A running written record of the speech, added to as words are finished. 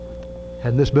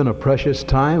Hadn't this been a precious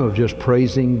time of just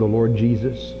praising the Lord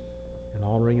Jesus and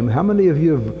honoring Him? How many of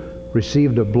you have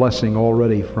received a blessing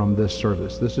already from this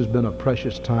service? This has been a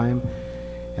precious time,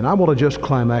 and I want to just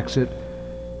climax it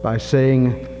by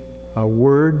saying a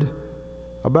word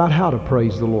about how to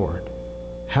praise the Lord.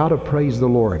 How to praise the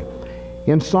Lord.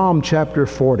 In Psalm chapter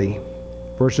 40,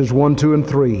 verses 1, 2, and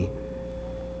 3,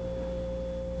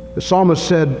 the psalmist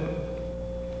said,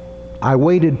 I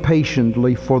waited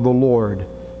patiently for the Lord,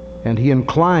 and He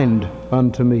inclined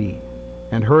unto me,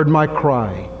 and heard my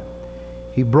cry.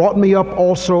 He brought me up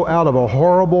also out of a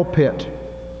horrible pit,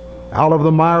 out of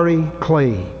the miry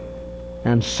clay,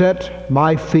 and set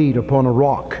my feet upon a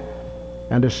rock,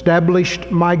 and established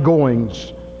my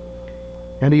goings.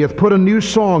 And He hath put a new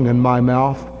song in my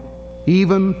mouth,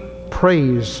 even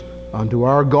praise unto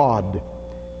our God.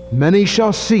 Many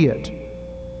shall see it,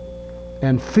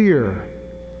 and fear,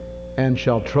 and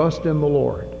shall trust in the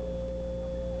Lord.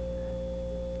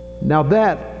 Now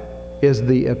that is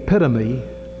the epitome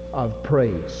of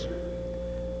praise.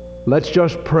 Let's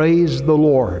just praise the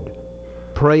Lord.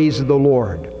 Praise the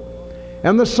Lord.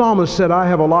 And the psalmist said, I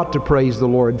have a lot to praise the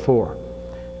Lord for.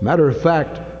 Matter of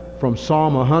fact, from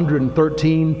Psalm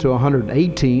 113 to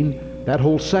 118, that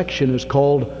whole section is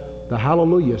called the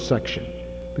Hallelujah section,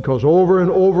 because over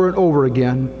and over and over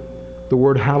again, the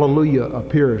word hallelujah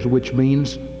appears, which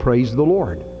means praise the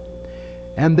Lord.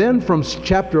 And then from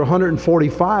chapter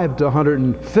 145 to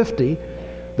 150,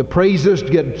 the praises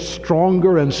get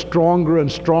stronger and stronger and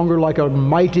stronger, like a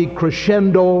mighty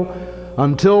crescendo,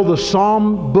 until the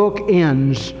psalm book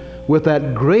ends with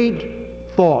that great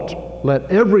thought, let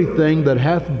everything that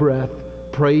hath breath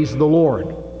praise the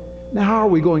Lord. Now, how are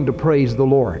we going to praise the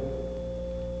Lord?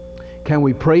 Can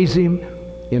we praise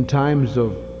Him in times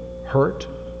of hurt?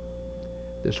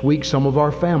 This week, some of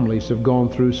our families have gone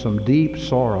through some deep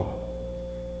sorrow.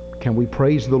 Can we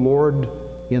praise the Lord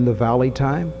in the valley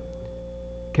time?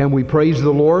 Can we praise the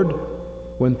Lord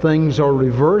when things are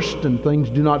reversed and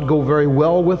things do not go very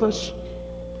well with us?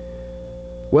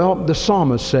 Well, the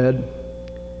psalmist said,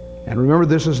 and remember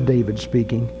this is David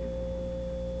speaking.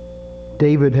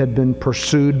 David had been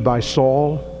pursued by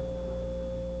Saul.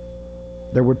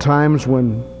 There were times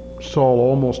when Saul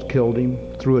almost killed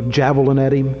him, threw a javelin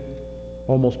at him,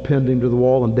 almost pinned him to the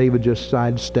wall, and David just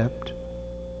sidestepped.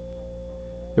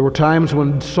 There were times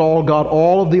when Saul got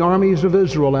all of the armies of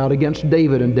Israel out against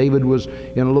David, and David was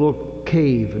in a little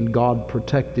cave, and God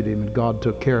protected him, and God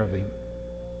took care of him.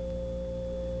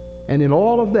 And in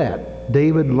all of that,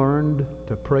 David learned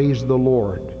to praise the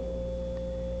Lord.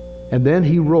 And then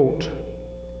he wrote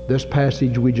this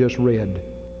passage we just read.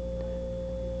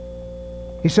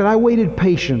 He said, I waited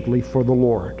patiently for the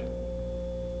Lord.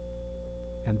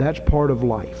 And that's part of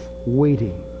life,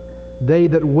 waiting. They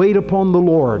that wait upon the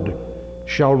Lord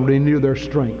shall renew their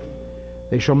strength.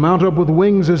 They shall mount up with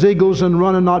wings as eagles, and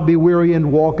run and not be weary,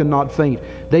 and walk and not faint.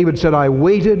 David said, I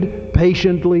waited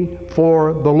patiently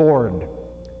for the Lord.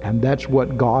 And that's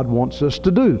what God wants us to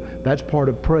do. That's part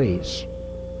of praise.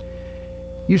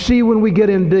 You see, when we get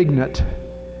indignant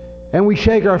and we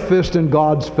shake our fist in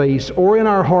God's face, or in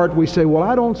our heart we say, well,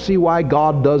 I don't see why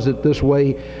God does it this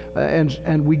way,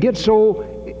 and we get so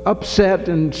upset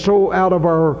and so out of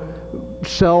our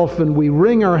self, and we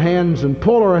wring our hands and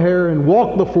pull our hair and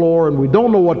walk the floor, and we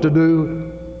don't know what to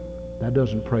do, that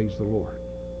doesn't praise the Lord.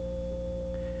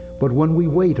 But when we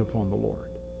wait upon the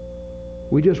Lord,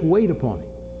 we just wait upon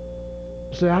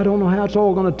Him. Say, I don't know how it's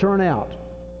all going to turn out.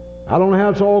 I don't know how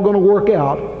it's all going to work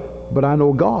out, but I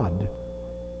know God.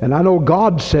 And I know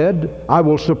God said, I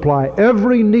will supply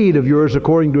every need of yours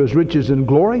according to His riches and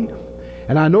glory.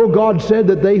 And I know God said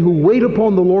that they who wait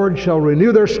upon the Lord shall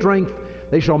renew their strength.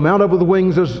 They shall mount up with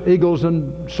wings as eagles,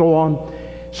 and so on.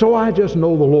 So I just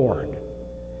know the Lord.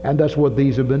 And that's what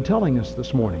these have been telling us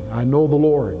this morning. I know the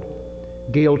Lord.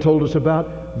 Gail told us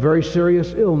about very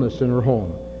serious illness in her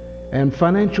home, and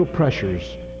financial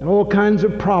pressures, and all kinds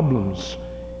of problems.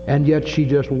 And yet she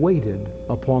just waited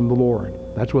upon the Lord.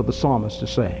 That's what the psalmist is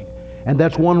saying. And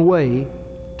that's one way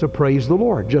to praise the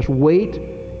Lord. Just wait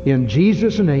in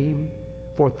Jesus' name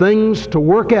for things to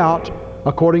work out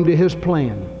according to His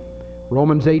plan.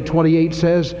 Romans 8:28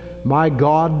 says, my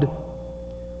God,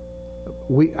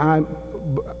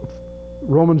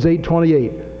 Romans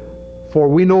 8:28, for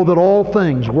we know that all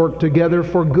things work together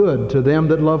for good to them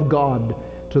that love God,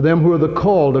 to them who are the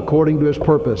called according to His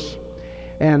purpose.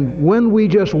 And when we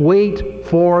just wait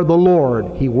for the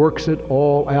Lord, He works it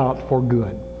all out for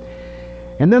good.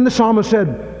 And then the psalmist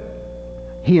said,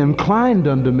 He inclined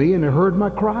unto me, and He heard my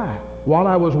cry. While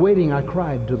I was waiting, I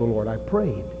cried to the Lord. I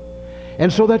prayed.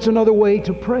 And so that's another way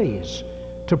to praise,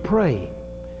 to pray.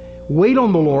 Wait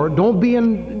on the Lord. Don't be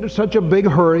in such a big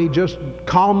hurry. Just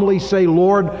calmly say,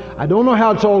 Lord, I don't know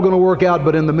how it's all going to work out,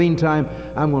 but in the meantime,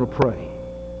 I'm going to pray.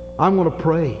 I'm going to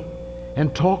pray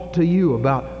and talk to you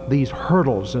about these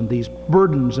hurdles and these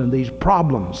burdens and these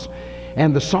problems.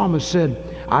 And the psalmist said,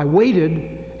 I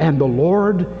waited, and the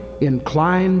Lord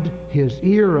inclined his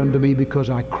ear unto me because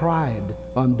I cried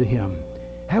unto him.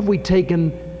 Have we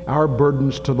taken our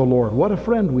burdens to the Lord? What a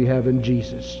friend we have in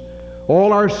Jesus.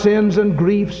 All our sins and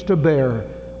griefs to bear.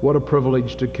 What a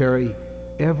privilege to carry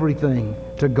everything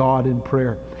to God in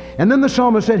prayer. And then the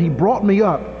psalmist said, He brought me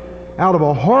up out of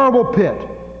a horrible pit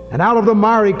and out of the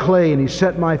miry clay, and He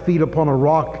set my feet upon a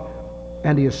rock,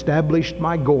 and He established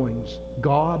my goings.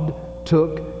 God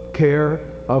took care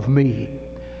of me.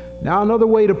 Now, another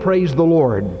way to praise the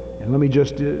Lord, and let me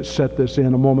just set this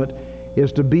in a moment,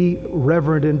 is to be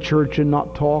reverent in church and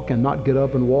not talk and not get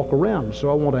up and walk around. So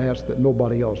I want to ask that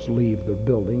nobody else leave the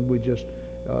building. We just,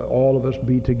 all of us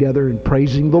be together in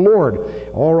praising the Lord.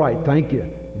 All right, thank you.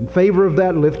 In favor of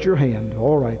that, lift your hand.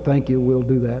 All right, thank you, we'll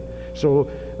do that.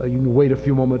 So you can wait a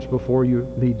few moments before you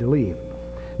need to leave.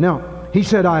 Now, he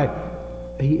said,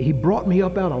 he brought me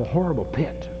up out of a horrible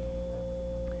pit.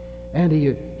 And he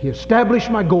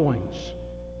established my goings.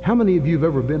 How many of you have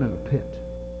ever been in a pit?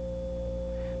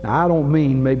 Now, I don't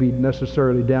mean maybe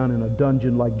necessarily down in a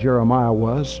dungeon like Jeremiah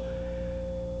was,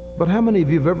 but how many of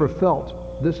you have ever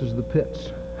felt this is the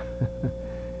pits?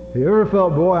 You ever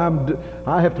felt, boy,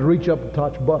 I have to reach up and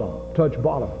touch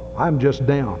bottom. I'm just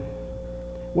down.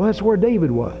 Well, that's where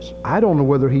David was. I don't know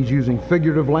whether he's using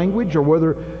figurative language or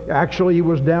whether actually he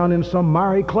was down in some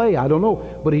miry clay. I don't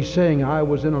know. But he's saying, I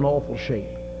was in an awful shape.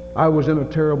 I was in a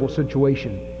terrible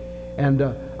situation. And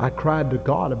I cried to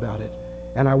God about it.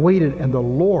 And I waited, and the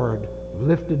Lord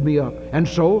lifted me up. And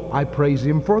so I praise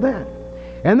Him for that.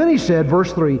 And then he said,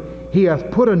 verse 3, He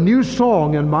hath put a new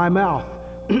song in my mouth,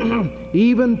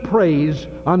 even praise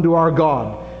unto our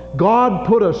God. God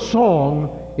put a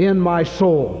song in my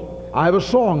soul. I have a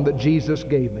song that Jesus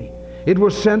gave me. It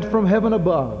was sent from heaven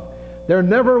above. There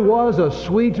never was a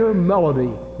sweeter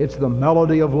melody. It's the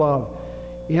melody of love.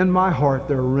 In my heart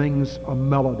there rings a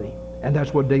melody. And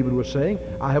that's what David was saying.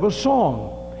 I have a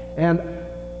song. And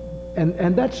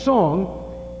that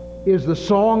song is the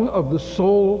song of the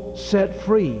soul set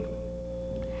free.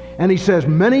 And he says,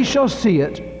 many shall see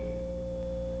it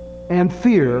and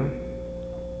fear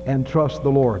and trust the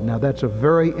Lord. Now that's a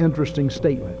very interesting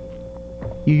statement.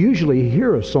 You usually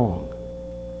hear a song.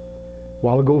 A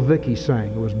while ago Vicki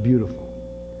sang. It was beautiful.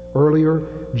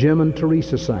 Earlier Jim and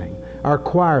Teresa sang. Our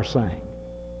choir sang.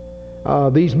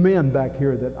 These men back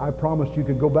here that I promised you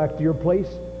could go back to your place,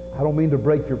 I don't mean to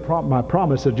break my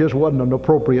promise. It just wasn't an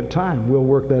appropriate time. We'll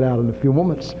work that out in a few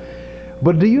moments.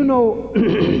 But do you know,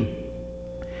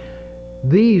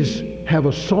 these have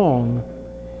a song,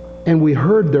 and we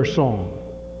heard their song.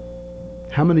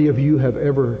 How many of you have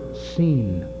ever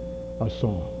seen a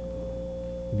song?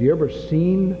 Have you ever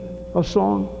seen a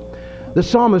song? The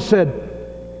psalmist said,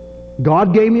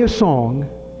 God gave me a song.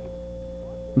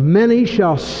 Many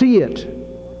shall see it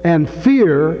and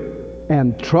fear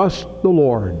and trust the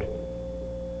Lord.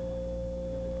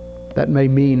 That may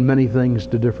mean many things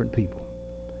to different people.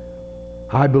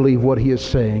 I believe what he is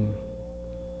saying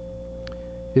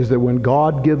is that when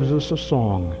God gives us a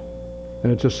song,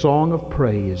 and it's a song of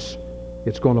praise,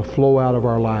 it's going to flow out of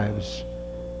our lives.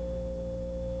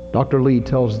 Dr. Lee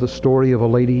tells the story of a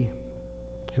lady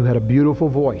who had a beautiful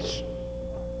voice.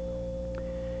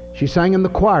 She sang in the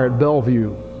choir at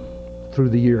Bellevue through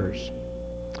the years.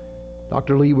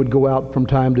 Dr. Lee would go out from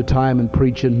time to time and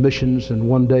preach in missions, and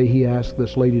one day he asked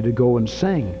this lady to go and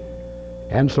sing.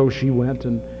 And so she went,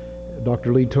 and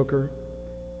Dr. Lee took her,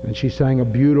 and she sang a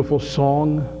beautiful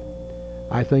song.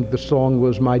 I think the song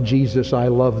was, My Jesus, I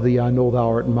love Thee, I know Thou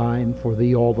art mine, for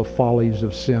Thee all the follies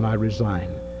of sin I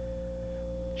resign.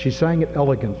 She sang it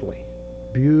elegantly,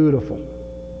 beautiful.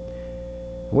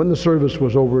 When the service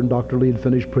was over and Dr. Lee had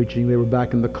finished preaching, they were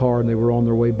back in the car and they were on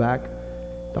their way back.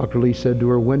 Dr. Lee said to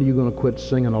her, when are you going to quit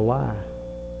singing a lie?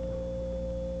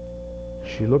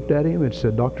 She looked at him and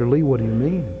said, Dr. Lee, what do you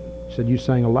mean? He said, you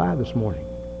sang a lie this morning.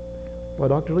 Why,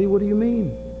 Dr. Lee, what do you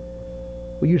mean?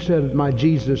 Well, you said, my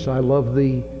Jesus, I love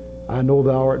Thee. I know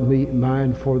Thou art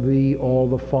mine, for Thee all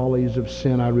the follies of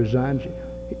sin I resign.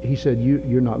 He said,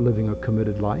 you're not living a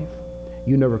committed life.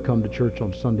 You never come to church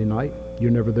on Sunday night.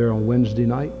 You're never there on Wednesday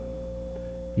night.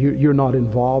 You're not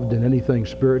involved in anything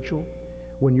spiritual.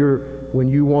 When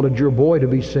you wanted your boy to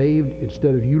be saved,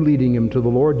 instead of you leading him to the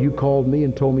Lord, you called me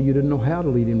and told me you didn't know how to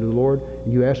lead him to the Lord,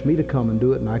 and you asked me to come and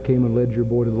do it, and I came and led your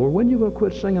boy to the Lord. When are you going to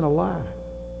quit singing a lie?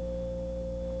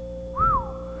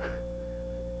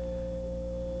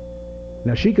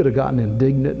 Now, she could have gotten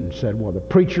indignant and said, well, the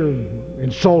preacher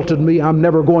insulted me. I'm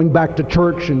never going back to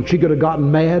church. And she could have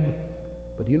gotten mad.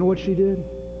 But you know what she did?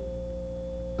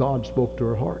 God spoke to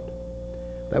her heart.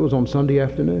 That was on Sunday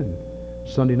afternoon.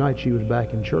 Sunday night, she was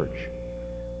back in church.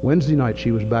 Wednesday night,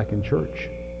 she was back in church.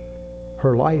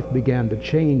 Her life began to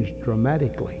change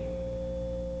dramatically.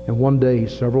 And one day,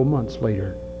 several months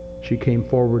later, she came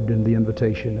forward in the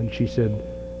invitation and she said,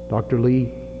 Dr.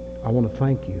 Lee, I want to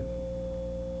thank you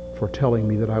for telling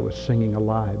me that I was singing a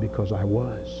lie, because I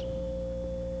was.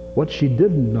 What she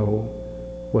didn't know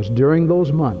was during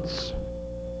those months,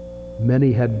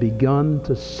 many had begun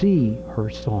to see her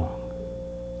song.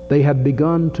 They had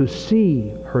begun to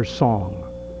see her song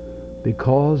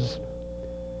because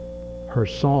her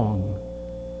song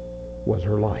was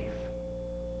her life.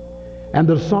 And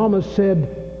the psalmist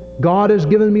said, God has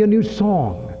given me a new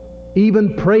song,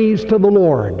 even praise to the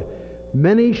Lord.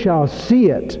 Many shall see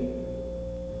it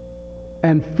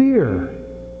and fear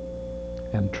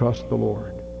and trust the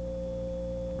Lord.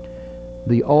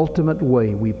 The ultimate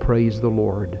way we praise the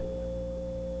Lord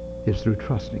is through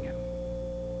trusting Him.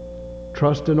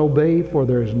 Trust and obey, for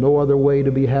there is no other way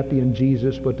to be happy in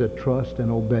Jesus but to trust and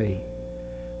obey.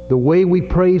 The way we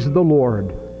praise the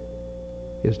Lord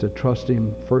is to trust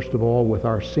Him, first of all, with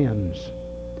our sins.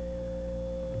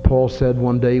 Paul said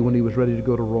one day when he was ready to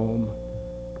go to Rome,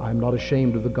 I am not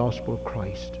ashamed of the gospel of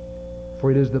Christ,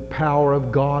 for it is the power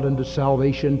of God unto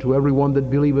salvation to everyone that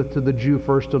believeth, to the Jew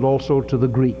first and also to the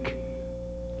Greek.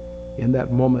 In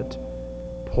that moment,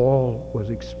 Paul was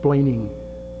explaining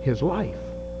his life.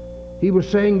 He was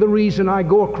saying, the reason I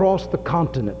go across the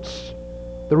continents,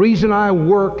 the reason I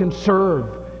work and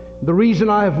serve, the reason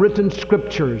I have written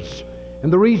scriptures,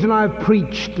 and the reason I have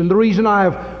preached, and the reason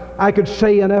I could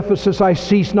say in Ephesus, I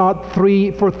cease not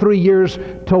for 3 years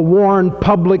to warn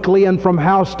publicly and from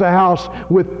house to house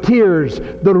with tears.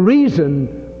 The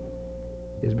reason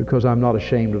is because I'm not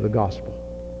ashamed of the gospel.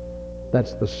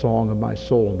 That's the song of my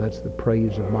soul. That's the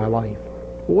praise of my life.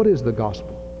 What is the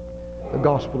gospel? The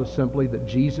gospel is simply that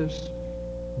Jesus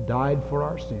died for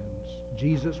our sins.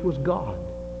 Jesus was God.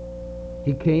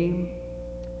 He came,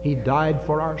 He died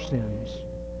for our sins.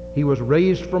 He was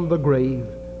raised from the grave,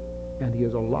 and He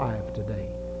is alive today.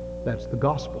 That's the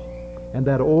gospel. And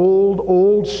that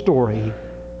old story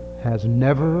has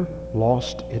never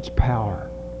lost its power.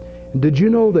 And did you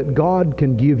know that God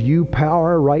can give you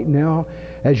power right now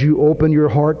as you open your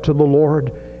heart to the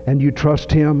Lord and you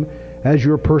trust Him as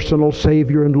your personal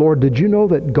Savior and Lord? Did you know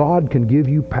that God can give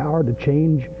you power to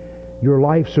change your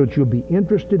life so that you'll be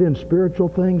interested in spiritual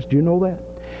things? Do you know that?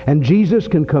 And Jesus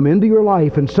can come into your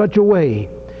life in such a way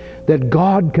that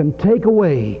God can take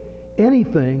away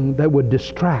anything that would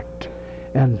distract,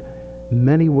 and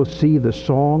many will see the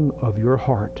song of your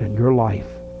heart and your life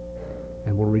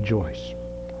and will rejoice.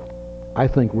 I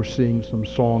think we're seeing some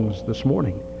songs this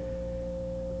morning.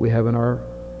 We have in our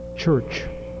church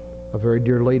a very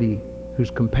dear lady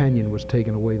whose companion was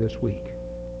taken away this week.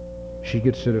 She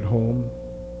could sit at home.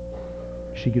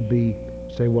 She could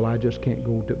say, well, I just can't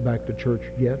go back to church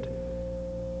yet.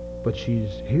 But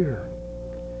she's here.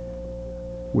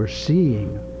 We're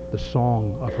seeing the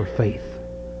song of her faith.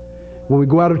 When we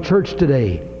go out of church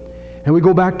today and we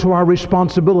go back to our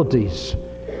responsibilities,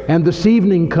 and this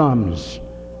evening comes,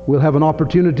 we'll have an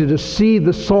opportunity to see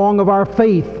the song of our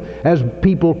faith as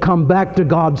people come back to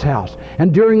God's house.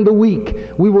 And during the week,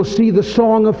 we will see the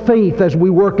song of faith as we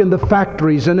work in the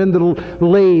factories and in the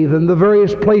lathe and the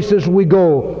various places we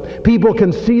go. People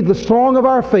can see the song of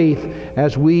our faith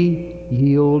as we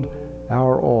yield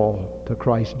our all to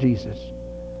Christ Jesus.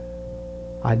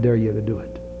 I dare you to do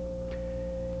it.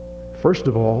 First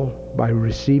of all, by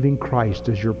receiving Christ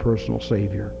as your personal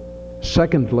Savior.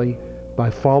 Secondly,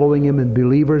 by following Him in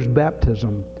believer's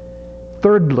baptism.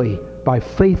 Thirdly, by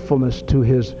faithfulness to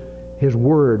His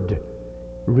Word.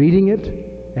 Reading it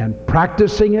and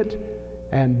practicing it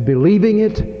and believing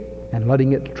it and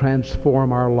letting it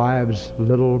transform our lives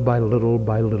little by little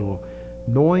by little.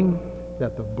 Knowing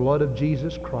that the blood of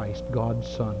Jesus Christ, God's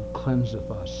Son,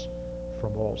 cleanseth us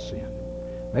from all sin.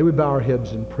 May we bow our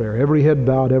heads in prayer. Every head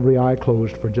bowed, every eye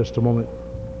closed for just a moment.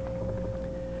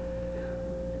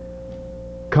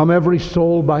 Come every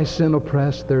soul by sin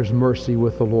oppressed, there's mercy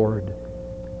with the Lord.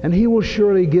 And He will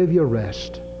surely give you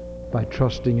rest by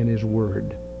trusting in His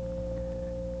Word.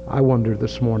 I wonder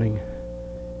this morning,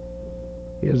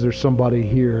 is there somebody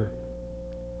here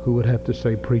who would have to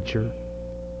say, preacher,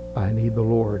 I need the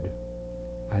Lord.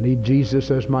 I need Jesus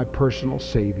as my personal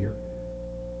Savior.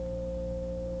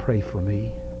 Pray for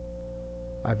me.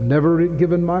 I've never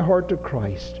given my heart to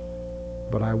Christ,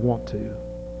 but I want to.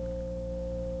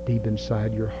 Deep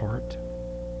inside your heart.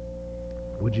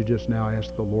 Would you just now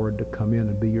ask the Lord to come in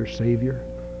and be your Savior?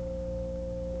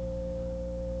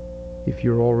 If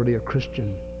you're already a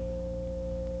Christian,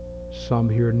 some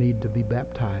here need to be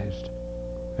baptized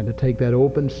and to take that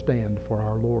open stand for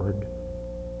our Lord.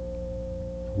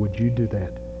 Would you do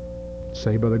that?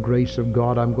 Say, by the grace of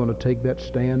God, I'm going to take that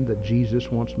stand that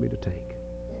Jesus wants me to take.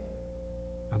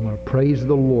 I'm going to praise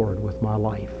the Lord with my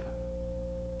life.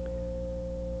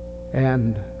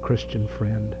 And, Christian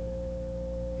friend,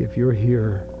 if you're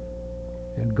here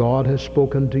and God has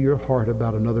spoken to your heart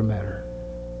about another matter,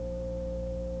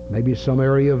 maybe some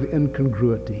area of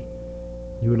incongruity,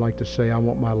 you would like to say, I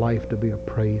want my life to be a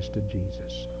praise to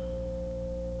Jesus.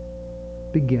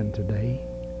 Begin today.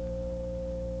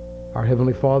 Our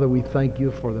Heavenly Father, we thank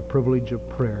you for the privilege of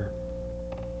prayer.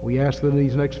 We ask that in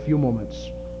these next few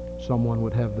moments, someone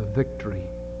would have the victory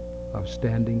of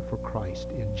standing for Christ.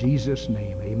 In Jesus'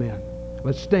 name, amen.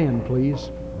 Let's stand,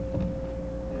 please.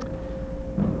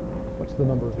 What's the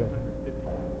number of that?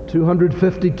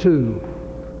 252.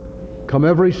 Come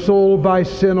every soul by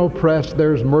sin oppressed,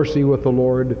 there's mercy with the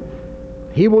Lord.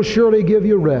 He will surely give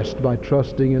you rest by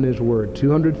trusting in His Word.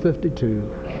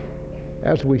 252.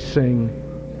 As we sing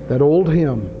that old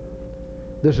hymn,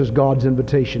 this is God's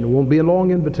invitation. It won't be a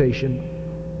long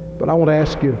invitation, but I want to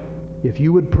ask you if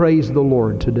you would praise the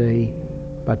Lord today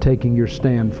by taking your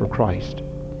stand for Christ.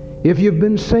 If you've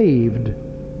been saved,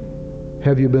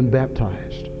 have you been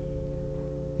baptized?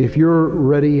 If you're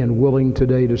ready and willing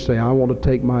today to say, I want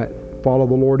to follow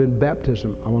the Lord in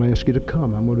baptism, I want to ask you to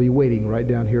come. I'm going to be waiting right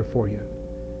down here for you.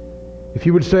 If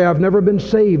you would say, I've never been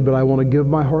saved, but I want to give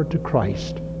my heart to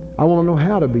Christ, I want to know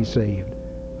how to be saved,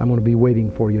 I'm going to be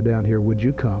waiting for you down here. Would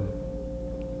you come?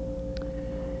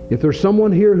 If there's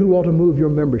someone here who ought to move your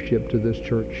membership to this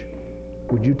church,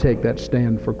 would you take that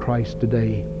stand for Christ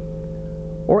today?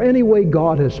 Or any way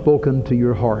God has spoken to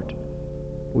your heart,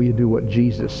 will you do what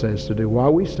Jesus says to do?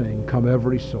 While we sing, come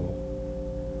every soul.